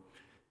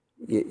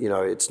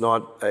it's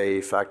not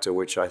a factor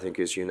which I think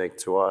is unique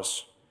to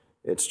us.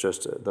 It's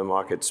just the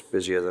market's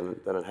busier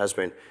than it has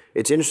been.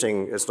 It's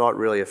interesting. It's not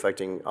really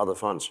affecting other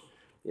funds.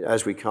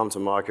 As we come to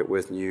market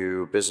with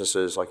new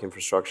businesses like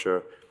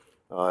infrastructure,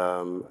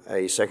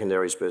 a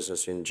secondaries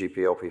business in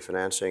GP/LP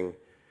financing,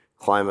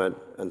 climate,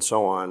 and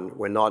so on,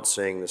 we're not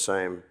seeing the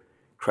same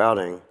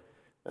crowding.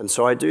 And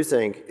so I do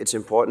think it's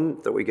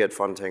important that we get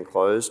Fund 10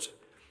 closed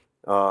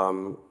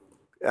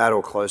at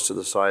or close to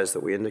the size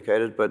that we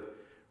indicated. But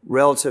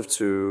relative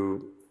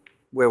to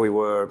where we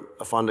were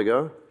a fund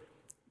ago,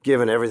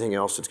 given everything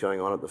else that's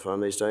going on at the firm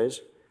these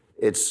days,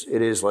 it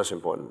is less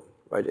important.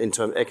 Right?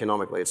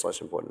 Economically, it's less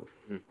important.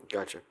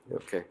 Gotcha.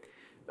 Yep. Okay.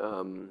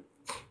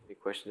 Any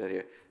questions out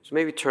here? So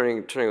maybe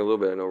turning a little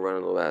bit. I know we're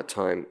running a little out of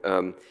time.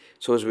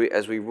 So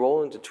as we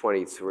roll into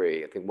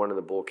 23, I think one of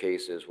the bull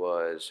cases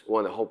was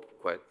one of the hope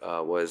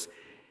was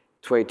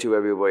 22.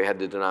 Everybody had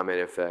the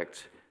denominator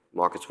effect.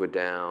 Markets were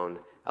down.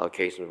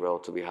 Allocations were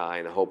relatively high,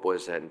 and the hope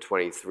was that in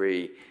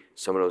 23,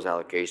 some of those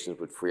allocations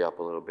would free up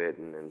a little bit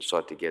and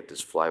start to get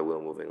this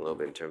flywheel moving a little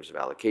bit in terms of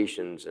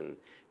allocations and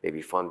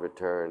maybe fund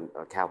return,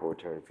 capital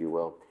return, if you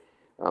will.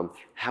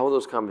 How are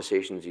those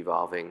conversations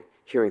evolving?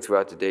 Hearing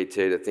throughout the day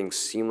today that things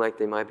seem like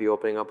they might be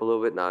opening up a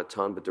little bit, not a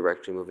ton, but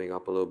directly moving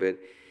up a little bit.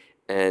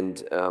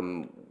 And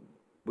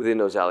within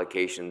those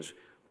allocations,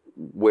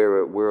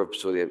 where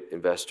sort of the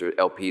investor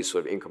LPs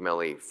sort of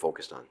incrementally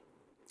focused on?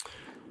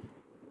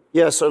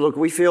 Yeah, so look,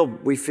 we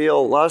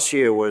feel last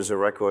year was a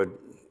record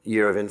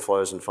year of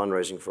inflows and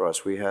fundraising for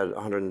us. We had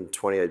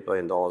 $128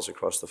 billion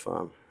across the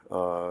firm,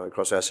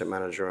 across Asset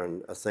Manager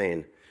and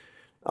Athene.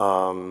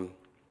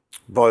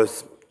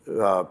 Both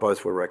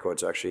were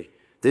records, actually.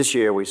 This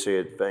year, we see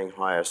it being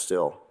higher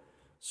still,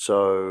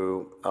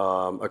 so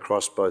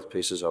across both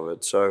pieces of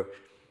it. So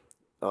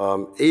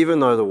even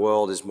though the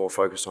world is more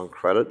focused on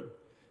credit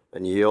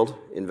and yield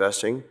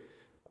investing,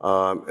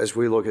 as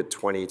we look at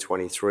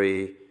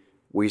 2023,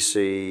 we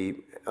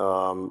see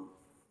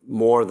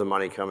more of the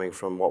money coming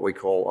from what we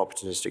call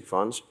opportunistic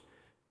funds.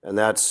 And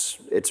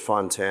it's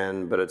Fund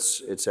 10, but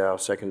it's our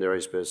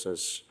secondaries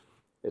business,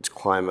 it's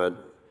climate,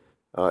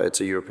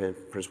 it's a European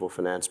principal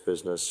finance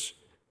business,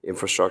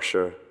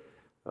 infrastructure,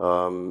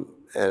 and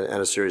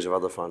a series of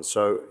other funds.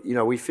 So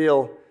we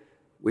feel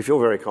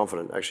very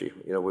confident actually,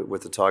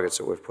 with the targets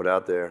that we've put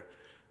out there.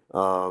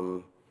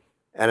 And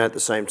at the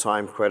same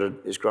time,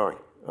 credit is growing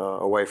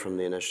away from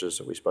the initiatives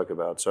that we spoke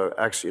about. So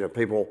actually,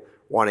 people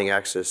wanting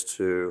access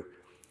to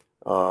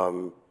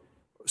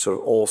sort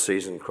of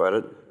all-season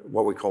credit,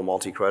 what we call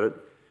multi-credit,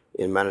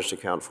 in managed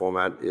account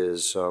format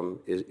is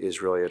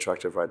really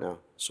attractive right now.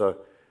 So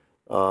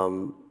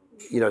so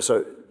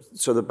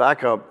the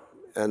backup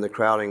and the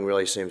crowding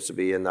really seems to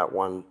be in that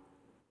one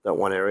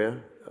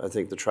area. I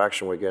think the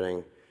traction we're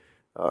getting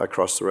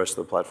across the rest of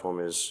the platform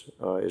is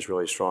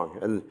really strong.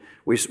 And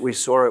we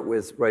saw it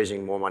with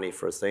raising more money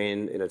for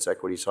Athene in its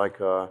equity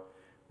sidecar,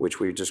 which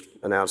we just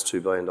announced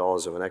 $2 billion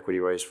of an equity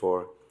raise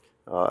for.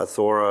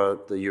 Athora,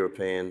 the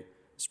European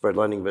spread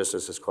lending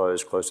business, has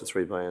closed close to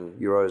 3 billion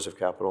euros of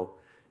capital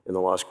in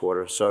the last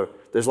quarter. So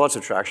there's lots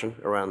of traction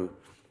around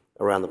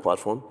the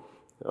platform.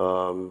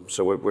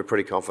 So we're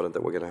pretty confident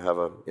that we're going to have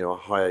a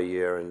higher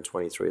year in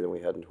 23 than we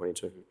had in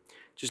 22.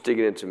 Just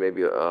digging into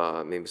maybe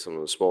some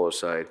of the smaller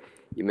side,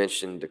 you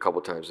mentioned a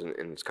couple times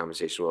in this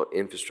conversation about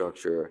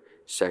infrastructure,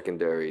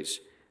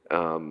 secondaries,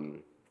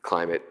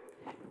 climate.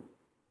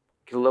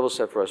 Can you level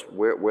set for us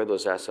where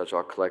those assets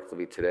are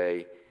collectively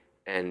today?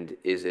 And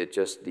is it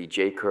just the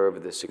J curve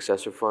of the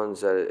successor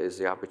funds that is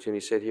the opportunity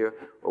set here?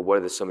 Or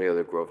what are some of the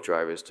other growth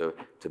drivers to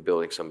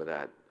building some of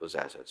those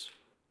assets?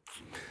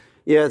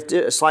 Yeah,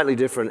 a slightly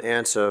different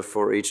answer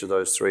for each of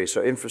those three.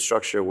 So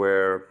infrastructure,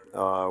 we're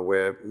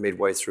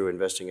midway through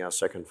investing our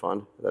second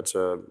fund. That's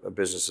a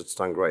business that's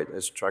done great.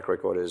 Its track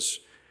record is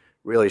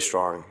really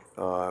strong.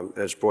 And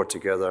it's brought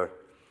together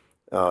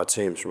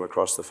teams from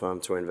across the firm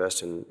to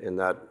invest in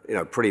that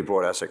pretty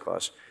broad asset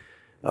class.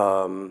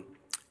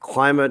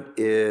 Climate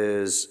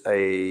is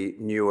a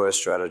newer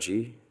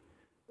strategy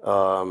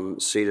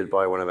seeded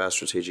by one of our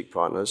strategic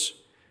partners,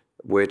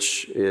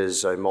 which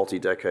is a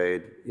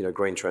multi-decade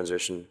green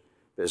transition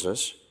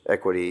business,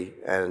 equity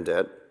and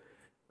debt.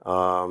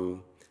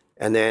 And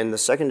And then the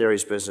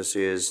secondaries business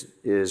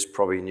is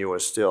probably newer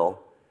still.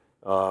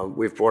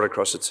 We've brought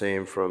across a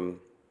team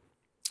from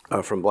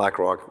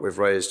BlackRock. We've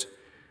raised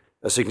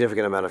a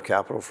significant amount of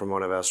capital from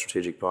one of our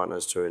strategic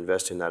partners to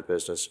invest in that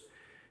business.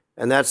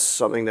 And that's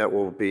something that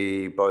will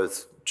be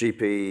both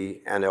GP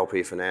and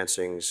LP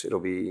financings. It'll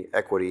be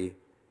equity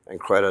and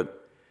credit.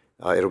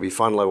 It'll be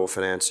fund level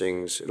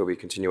financings. It'll be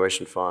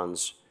continuation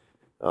funds.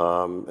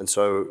 And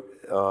so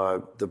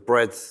the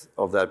breadth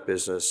of that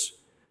business,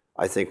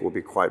 I think, will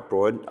be quite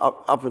broad.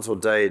 Up until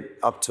date,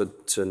 up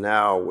to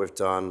now, we've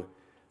done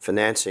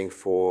financing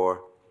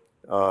for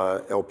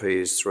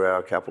LPs through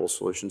our capital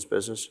solutions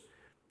business.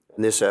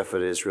 And this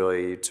effort is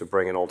really to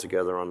bring it all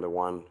together under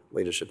one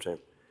leadership team.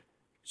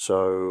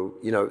 So,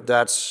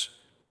 that's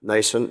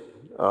nascent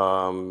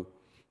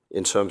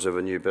in terms of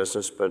a new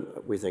business,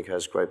 but we think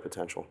has great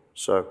potential.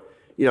 So,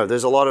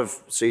 there's a lot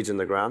of seeds in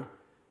the ground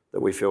that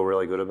we feel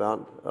really good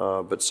about,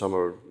 but some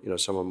are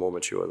more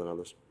mature than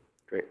others.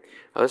 Great.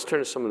 Let's turn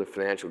to some of the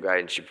financial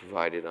guidance you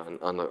provided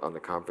on the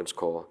conference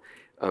call.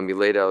 You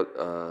laid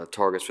out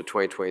targets for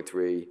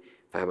 2023,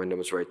 if I have my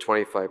numbers right,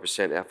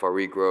 25%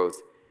 FRE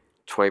growth,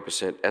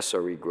 20%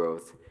 SRE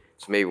growth.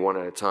 So maybe one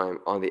at a time.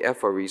 On the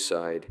FRE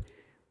side,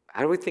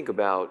 how do we think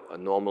about a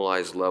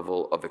normalized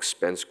level of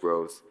expense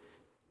growth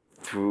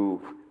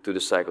through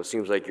the cycle? It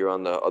seems like you're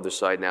on the other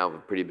side now of a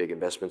pretty big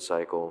investment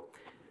cycle.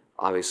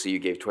 Obviously, you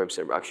gave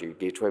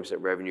 20%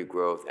 revenue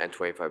growth and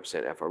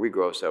 25% FRE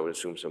growth, so I would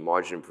assume some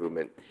margin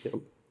improvement. Yep.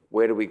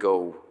 Where do we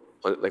go?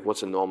 Like,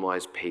 what's a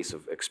normalized pace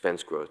of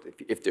expense growth,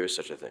 if there is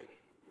such a thing?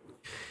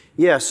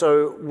 Yeah,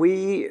 so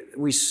we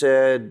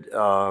said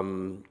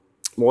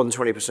more than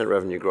 20%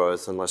 revenue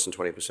growth and less than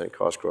 20%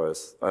 cost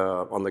growth.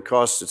 On the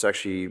cost, it's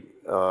actually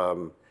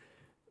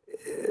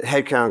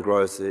headcount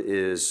growth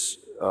is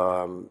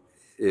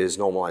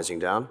normalizing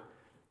down.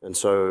 And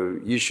so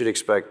you should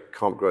expect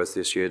comp growth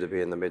this year to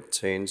be in the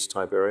mid-teens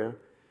type area,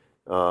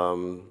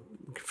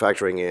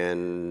 factoring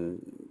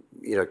in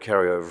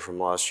carryover from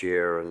last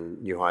year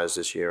and new hires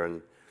this year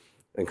and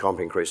comp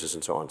increases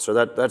and so on. So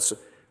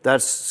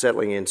that's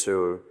settling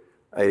into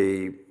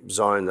a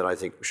zone that I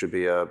think should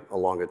be a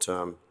longer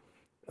term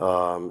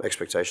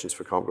expectations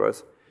for comp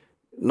growth.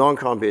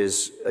 Non-comp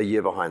is a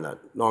year behind that.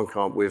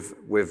 Non-comp, we've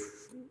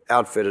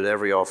outfitted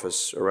every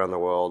office around the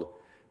world.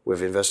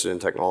 We've invested in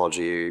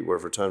technology.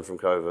 We've returned from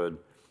COVID.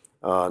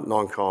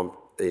 Non-comp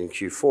in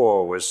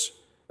Q4 was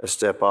a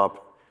step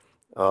up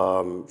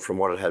from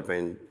what it had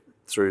been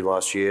through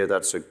last year.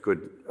 That's a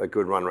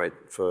good run rate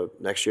for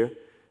next year.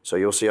 So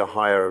you'll see a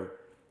higher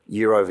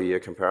year-over-year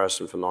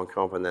comparison for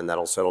non-comp, and then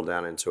that'll settle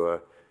down into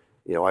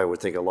I would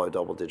think a low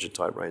double-digit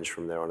type range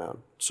from there on out.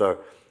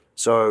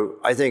 So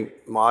I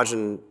think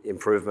margin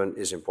improvement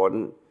is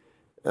important.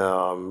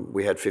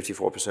 We had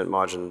 54%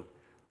 margin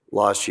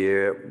last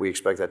year. We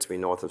expect that to be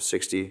north of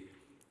 60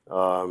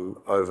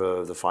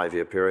 over the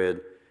 5-year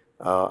period.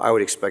 I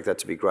would expect that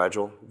to be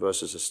gradual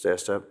versus a stair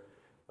step,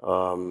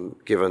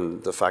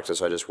 given the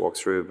factors I just walked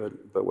through.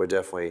 But we're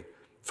definitely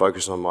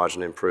focused on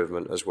margin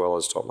improvement as well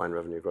as top line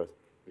revenue growth.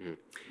 Mm-hmm.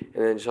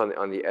 And then just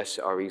on the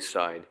SRE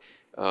side,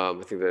 I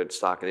think that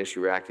stock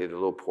initially reacted a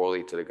little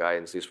poorly to the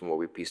guidance, at least from what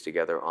we pieced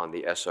together on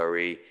the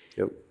SRE.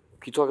 Yep.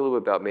 Can you talk a little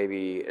bit about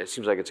maybe, it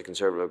seems like it's a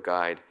conservative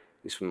guide,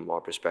 at least from our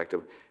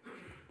perspective.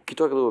 Can you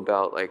talk a little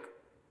about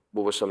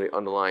what were some of the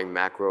underlying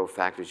macro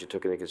factors you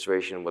took into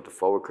consideration, what the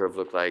forward curve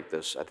looked like?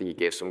 I think you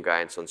gave some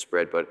guidance on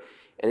spread, but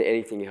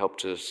anything you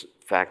helped us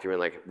factor in,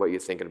 like what you're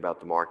thinking about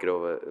the market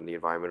in the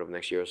environment over the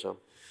next year or so?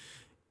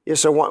 Yeah,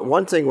 so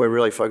one thing we're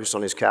really focused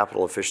on is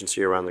capital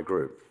efficiency around the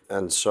group.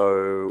 And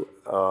so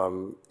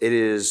it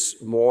is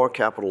more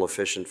capital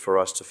efficient for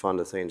us to fund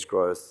Athene's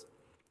growth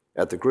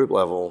at the group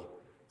level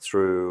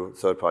through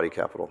third-party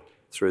capital,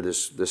 through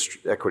this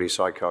equity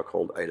sidecar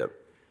called ADIP.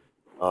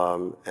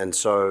 And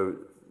so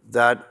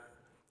that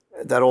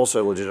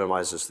also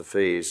legitimizes the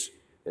fees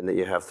in that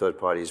you have third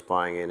parties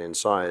buying in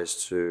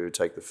size to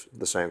take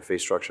the same fee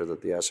structure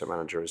that the asset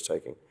manager is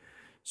taking.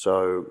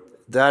 So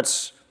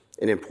that's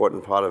an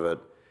important part of it.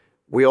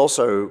 We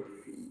also,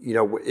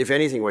 if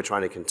anything, we're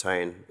trying to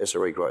contain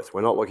SRE growth.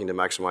 We're not looking to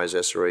maximize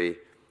SRE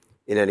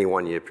in any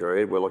 1 year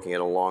period. We're looking at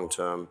a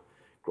long-term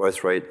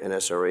growth rate in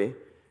SRE.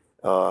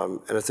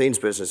 And Athene's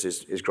business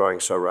is growing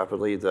so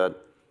rapidly that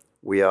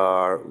we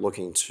are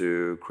looking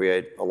to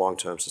create a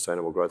long-term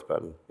sustainable growth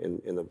pattern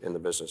in the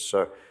business.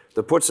 So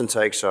the puts and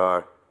takes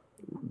are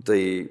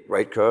the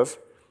rate curve,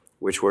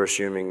 which we're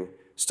assuming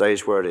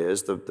stays where it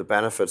is. The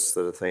benefits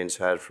that Athene's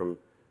had from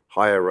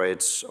higher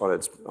rates on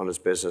its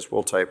business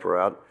will taper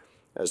out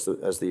as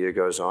the year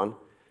goes on.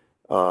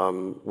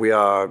 We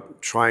are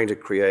trying to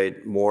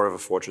create more of a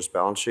fortress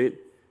balance sheet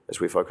as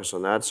we focus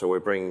on that. So we're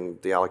bringing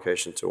the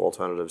allocation to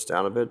alternatives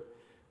down a bit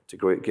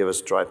to give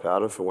us dry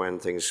powder for when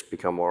things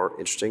become more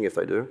interesting, if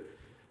they do.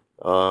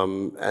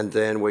 And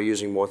then we're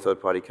using more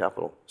third-party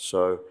capital.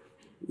 So,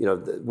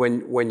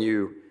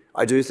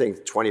 I do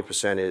think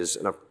 20% is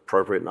an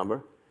appropriate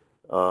number.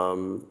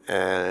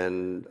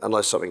 And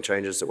unless something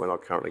changes that we're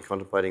not currently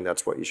contemplating,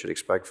 that's what you should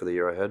expect for the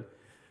year ahead.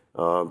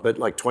 But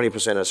like 20%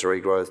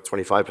 SRE growth,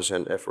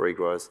 25% FRE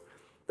growth,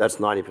 that's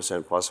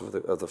 90% plus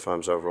of the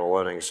firm's overall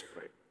earnings.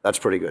 Right. That's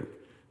pretty good.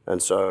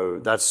 And so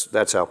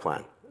that's our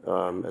plan.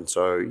 And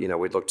so,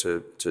 we'd look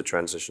to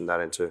transition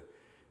that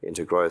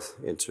into growth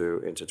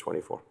into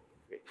 24.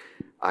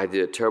 I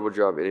did a terrible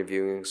job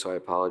interviewing, so I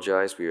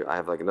apologize. I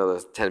have like another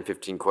 10,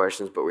 15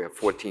 questions, but we have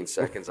 14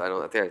 seconds. I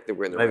think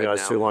we're in the Maybe red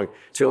that's now.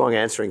 too long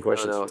answering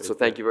questions. No. So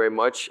thank you very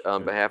much.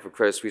 On behalf of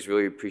Credit Suisse,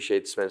 really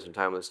appreciate spending some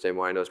time with us today.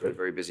 I know it's been a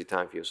very busy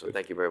time for you, so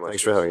thank you very much.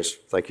 Thanks for having us.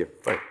 Thank you.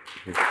 Bye.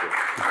 Thank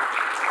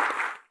you.